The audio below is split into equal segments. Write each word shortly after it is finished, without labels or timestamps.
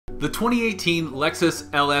The 2018 Lexus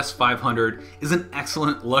LS 500 is an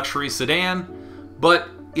excellent luxury sedan, but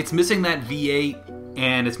it's missing that V8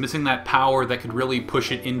 and it's missing that power that could really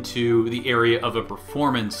push it into the area of a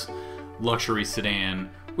performance luxury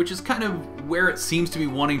sedan, which is kind of where it seems to be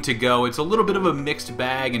wanting to go. It's a little bit of a mixed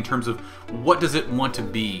bag in terms of what does it want to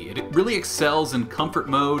be. It really excels in comfort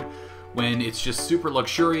mode when it's just super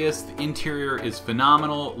luxurious. The interior is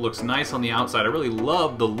phenomenal, looks nice on the outside. I really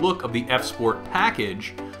love the look of the F Sport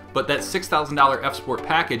package, but that $6,000 F Sport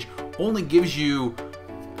package only gives you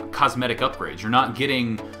cosmetic upgrades. You're not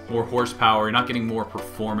getting more horsepower, you're not getting more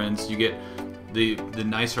performance. You get the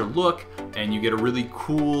nicer look, and you get a really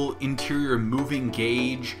cool interior moving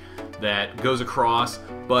gauge that goes across,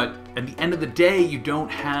 but at the end of the day, you don't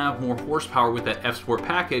have more horsepower with that F Sport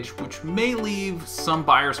package, which may leave some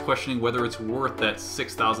buyers questioning whether it's worth that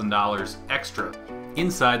 $6,000 extra.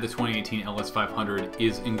 Inside, the 2018 LS 500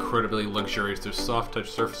 is incredibly luxurious. There's soft touch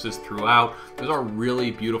surfaces throughout. There's a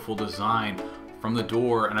really beautiful design from the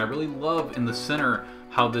door, and I really love in the center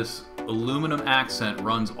how this aluminum accent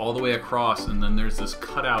runs all the way across, and then there's this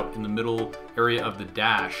cutout in the middle area of the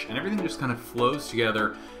dash, and everything just kind of flows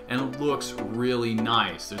together and looks really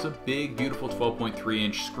nice. There's a big, beautiful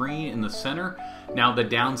 12.3-inch screen in the center. Now, the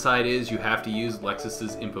downside is you have to use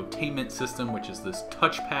Lexus's infotainment system, which is this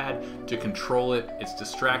touchpad, to control it. It's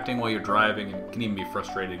distracting while you're driving and can even be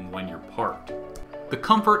frustrating when you're parked. The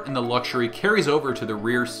comfort and the luxury carries over to the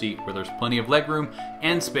rear seat, where there's plenty of legroom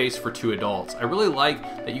and space for 2 adults. I really like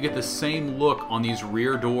that you get the same look on these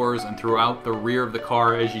rear doors and throughout the rear of the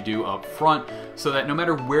car as you do up front, so that no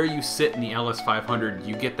matter where you sit in the LS 500,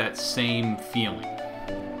 you get that same feeling.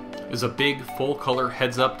 There's a big full-color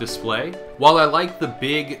heads-up display. While I like the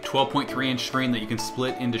big 12.3-inch screen that you can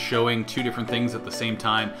split into showing 2 different things at the same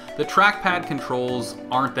time, the trackpad controls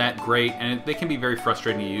aren't that great, and they can be very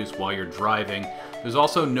frustrating to use while you're driving. There's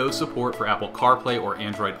also no support for Apple CarPlay or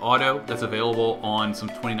Android Auto. That's available on some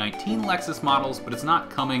 2019 Lexus models, but it's not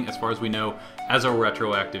coming, as far as we know, as a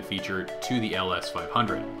retroactive feature to the LS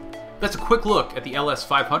 500. That's a quick look at the LS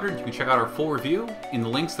 500. You can check out our full review in the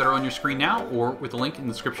links that are on your screen now, or with the link in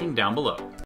the description down below.